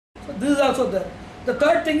So this is also there. The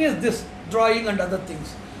third thing is this, drawing and other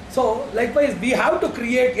things. So likewise, we have to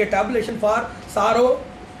create a tabulation for sorrow,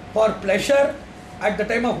 for pleasure, at the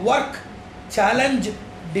time of work, challenge,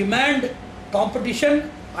 demand,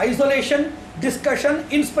 competition, isolation, discussion,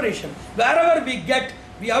 inspiration. Wherever we get,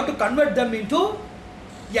 we have to convert them into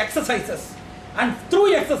exercises. And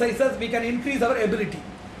through exercises, we can increase our ability.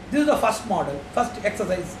 This is the first model, first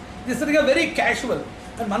exercise. This is a very casual.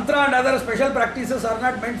 And mantra and other special practices are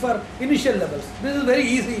not meant for initial levels. This is very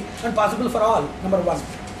easy and possible for all, number one.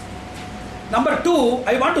 Number two,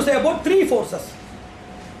 I want to say about three forces.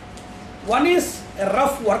 One is a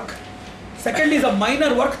rough work, second is a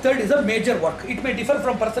minor work, third is a major work. It may differ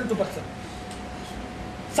from person to person.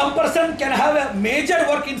 Some person can have a major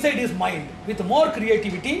work inside his mind with more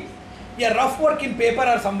creativity, a rough work in paper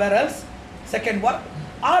or somewhere else, second work,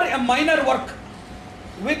 or a minor work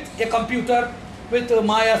with a computer, with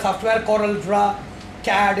Maya software, Corel Draw,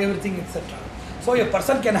 CAD, everything, etc. So a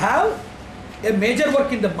person can have a major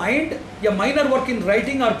work in the mind, a minor work in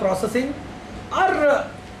writing or processing, or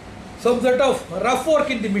some sort of rough work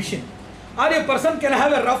in the machine. Or a person can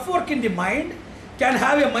have a rough work in the mind, can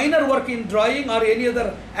have a minor work in drawing or any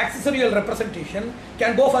other accessorial representation,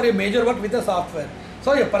 can go for a major work with a software.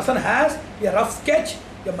 So a person has a rough sketch,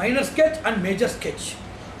 a minor sketch and major sketch.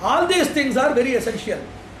 All these things are very essential.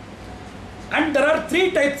 And there are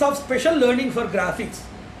three types of special learning for graphics.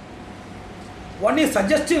 One is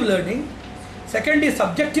suggestive learning, second is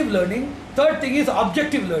subjective learning, third thing is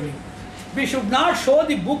objective learning. We should not show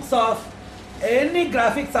the books of any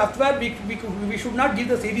graphic software, we should not give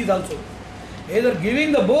the CDs also. Either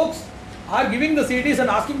giving the books or giving the CDs and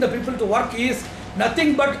asking the people to work is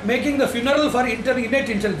nothing but making the funeral for innate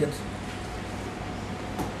intelligence.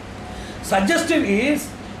 Suggestive is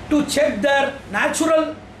to check their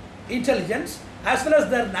natural intelligence as well as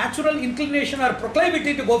their natural inclination or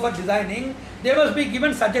proclivity to go for designing. They must be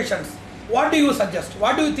given suggestions. What do you suggest?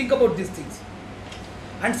 What do you think about these things?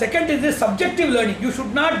 And second is this subjective learning. You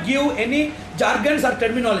should not give any jargons or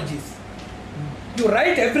terminologies. You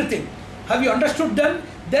write everything. Have you understood them?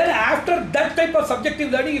 Then after that type of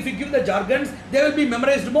subjective learning, if you give the jargons, they will be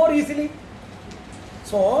memorized more easily.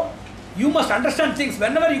 So you must understand things.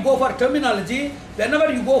 Whenever you go for terminology,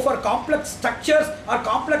 whenever you go for complex structures or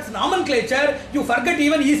complex nomenclature, you forget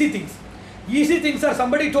even easy things. Easy things are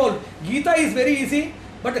somebody told. Gita is very easy,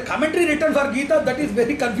 but the commentary written for Gita, that is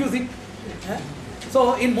very confusing.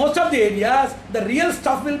 So in most of the areas, the real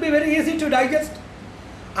stuff will be very easy to digest.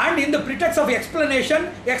 And in the pretext of explanation,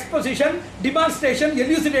 exposition, demonstration,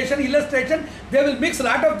 elucidation, illustration, they will mix a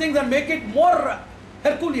lot of things and make it more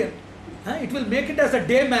Herculean. It will make it as a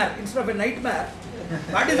daymare instead of a nightmare.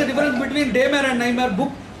 What is the difference between daymare and nightmare?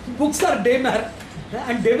 Books are daymare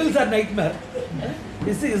and devils are nightmare.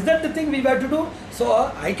 Is that the thing we have to do?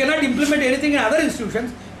 So I cannot implement anything in other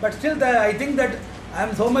institutions, but still I think that I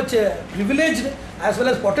am so much privileged as well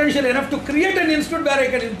as potential enough to create an institute where I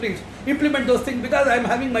can implement those things, because I am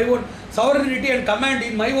having my own sovereignty and command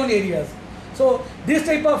in my own areas. So this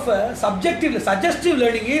type of suggestive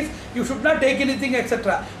learning is you should not take anything,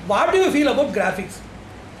 etc. What do you feel about graphics?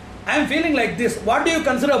 I am feeling like this. What do you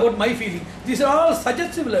consider about my feeling? These are all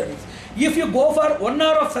suggestive learnings. If you go for 1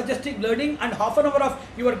 hour of suggestive learning and half an hour of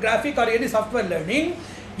your graphic or any software learning,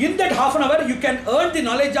 in that half an hour you can earn the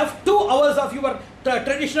knowledge of 2 hours of your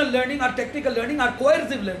traditional learning or technical learning or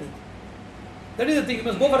coercive learning. That is the thing. You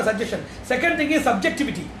must go for a suggestion. Second thing is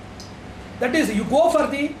subjectivity. That is, you go for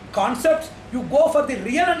the concepts, you go for the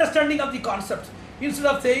real understanding of the concepts instead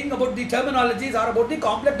of saying about the terminologies or about the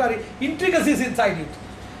complex or intricacies inside it.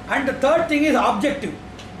 And the third thing is objective.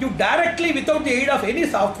 You directly, without the aid of any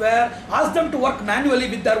software, ask them to work manually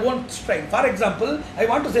with their own strength. For example, I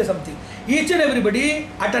want to say something. Each and everybody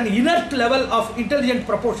at an inert level of intelligent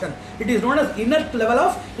proportion, it is known as inert level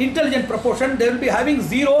of intelligent proportion, they will be having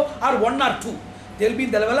 0 or 1 or 2. They will be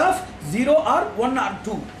in the level of 0 or 1 or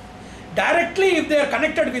 2. Directly, if they are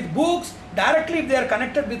connected with books, directly if they are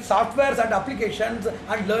connected with softwares and applications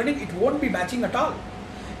and learning, it won't be matching at all.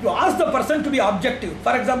 You ask the person to be objective.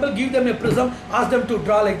 For example, give them a prism, ask them to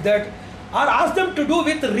draw like that, or ask them to do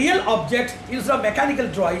with real objects instead of mechanical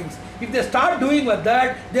drawings. If they start doing with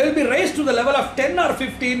that, they will be raised to the level of 10 or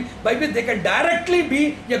 15, by which they can directly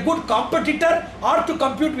be a good competitor or to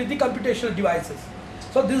compute with the computational devices.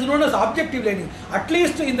 So this is known as objective learning. At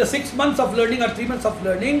least in the 6 months of learning or 3 months of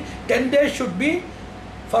learning, 10 days should be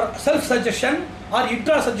for self-suggestion or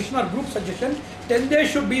intra-suggestion or group suggestion. 10 days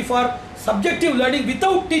should be for subjective learning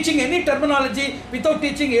without teaching any terminology, without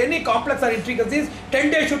teaching any complex or intricacies.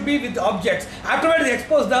 10 days should be with objects. Afterwards they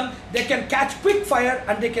expose them, they can catch quick fire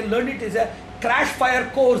and they can learn it as a crash fire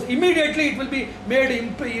course, immediately it will be made,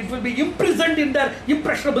 it will be imprisoned in their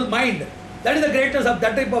impressionable mind. That is the greatness of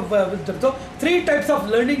that type of wisdom. So 3 types of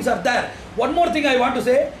learnings are there. One more thing I want to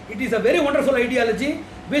say, it is a very wonderful ideology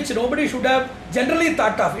which nobody should have generally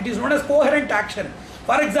thought of. It is known as coherent action.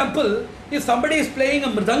 For example, if somebody is playing a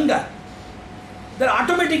mridanga, then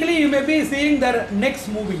automatically you may be seeing their necks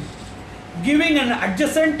moving, giving an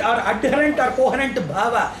adjacent or adherent or coherent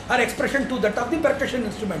bhava or expression to that of the percussion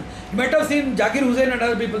instrument. You might have seen Zakir Hussain and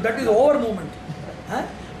other people, that is over movement. Huh?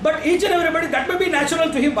 But each and everybody, that may be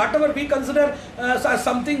natural to him. Whatever we consider as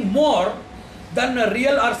something more than a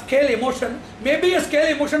real or scale emotion, may be a scale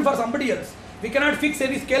emotion for somebody else. We cannot fix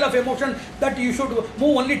any scale of emotion that you should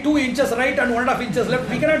move only 2 inches right and 1.5 inches left.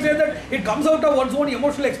 We cannot say that it comes out of one's own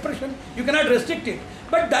emotional expression. You cannot restrict it.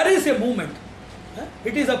 But there is a movement.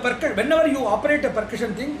 It is a percussion. Whenever you operate a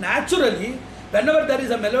percussion thing, naturally, whenever there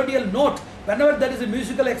is a melodial note, whenever there is a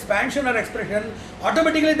musical expansion or expression,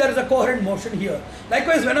 automatically there is a coherent motion here.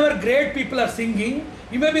 Likewise, whenever great people are singing,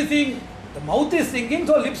 you may be seeing the mouth is singing,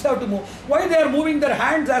 so lips have to move. Why they are moving their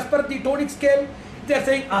hands as per the tonic scale? They are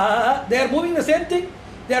saying, ah, they are moving the same thing.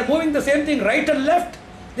 They are moving the same thing right and left.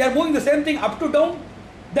 They are moving the same thing up to down,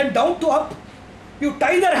 then down to up. You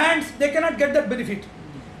tie their hands, they cannot get that benefit.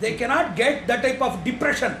 They cannot get that type of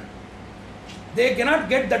depression. They cannot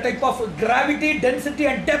get that type of gravity, density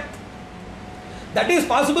and depth. That is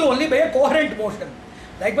possible only by a coherent motion.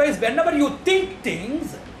 Likewise, whenever you think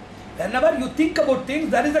things, whenever you think about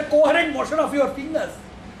things, there is a coherent motion of your fingers.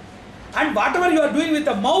 And whatever you are doing with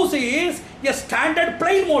the mouse is a standard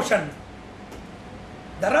plain motion.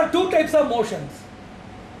 There are 2 types of motions.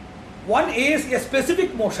 One is a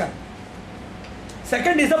specific motion.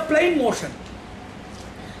 Second is a plain motion.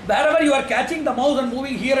 Wherever you are catching the mouse and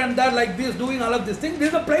moving here and there like this, doing all of these things, this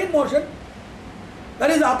is a plain motion. That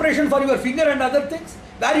is the operation for your finger and other things.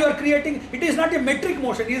 Where you are creating, it is not a metric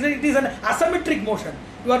motion, it is an asymmetric motion.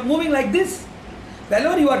 You are moving like this.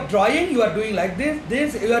 Whenever you are drawing, you are doing like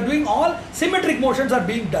this, you are doing all symmetric motions are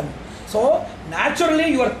being done. So,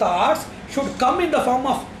 naturally your thoughts should come in the form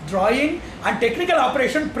of drawing, and technical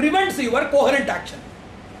operation prevents your coherent action.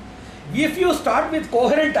 If you start with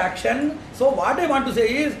coherent action, so what I want to say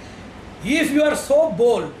is, if you are so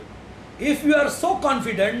bold, if you are so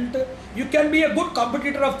confident, you can be a good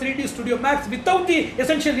competitor of 3D Studio Max without the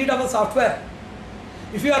essential need of a software.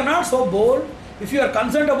 If you are not so bold, if you are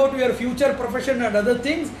concerned about your future profession and other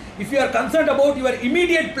things, if you are concerned about your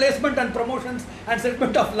immediate placement and promotions and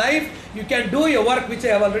settlement of life, you can do your work, which I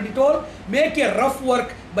have already told. Make a rough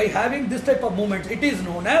work by having this type of movements. It is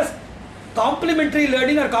known as complementary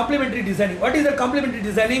learning or complementary designing. What is the complementary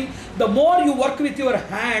designing? The more you work with your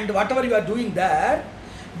hand, whatever you are doing there,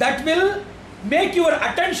 that will make your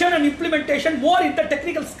attention and implementation more in the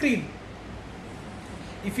technical screen.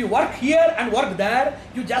 If you work here and work there,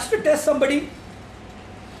 you just test somebody.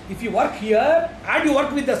 If you work here and you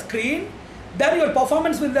work with the screen, then your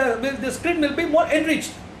performance with the screen will be more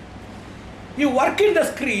enriched. You work in the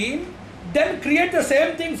screen, then create the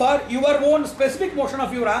same thing for your own specific motion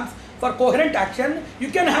of your arms for coherent action. You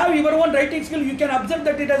can have your own writing skill, you can observe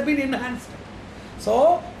that it has been enhanced.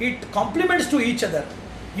 So, it complements to each other.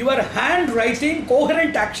 Your hand writing,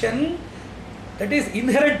 coherent action, that is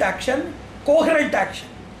inherent action, coherent action.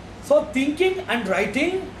 So, thinking and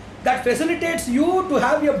writing, that facilitates you to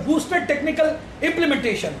have a boosted technical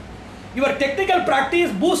implementation. Your technical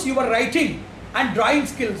practice boosts your writing and drawing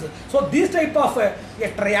skills. So this type of a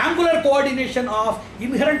triangular coordination of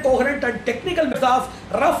inherent, coherent and technical methods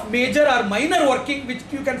of rough, major or minor working, which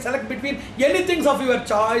you can select between anything of your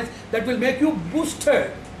choice, that will make you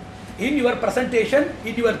boosted in your presentation,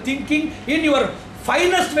 in your thinking, in your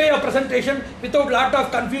finest way of presentation, without lot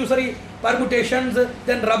of confusory permutations,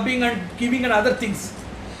 then rubbing and giving and other things.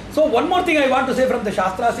 So one more thing I want to say from the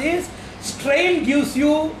Shastras is, strain gives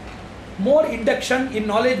you more induction in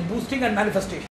knowledge boosting and manifestation.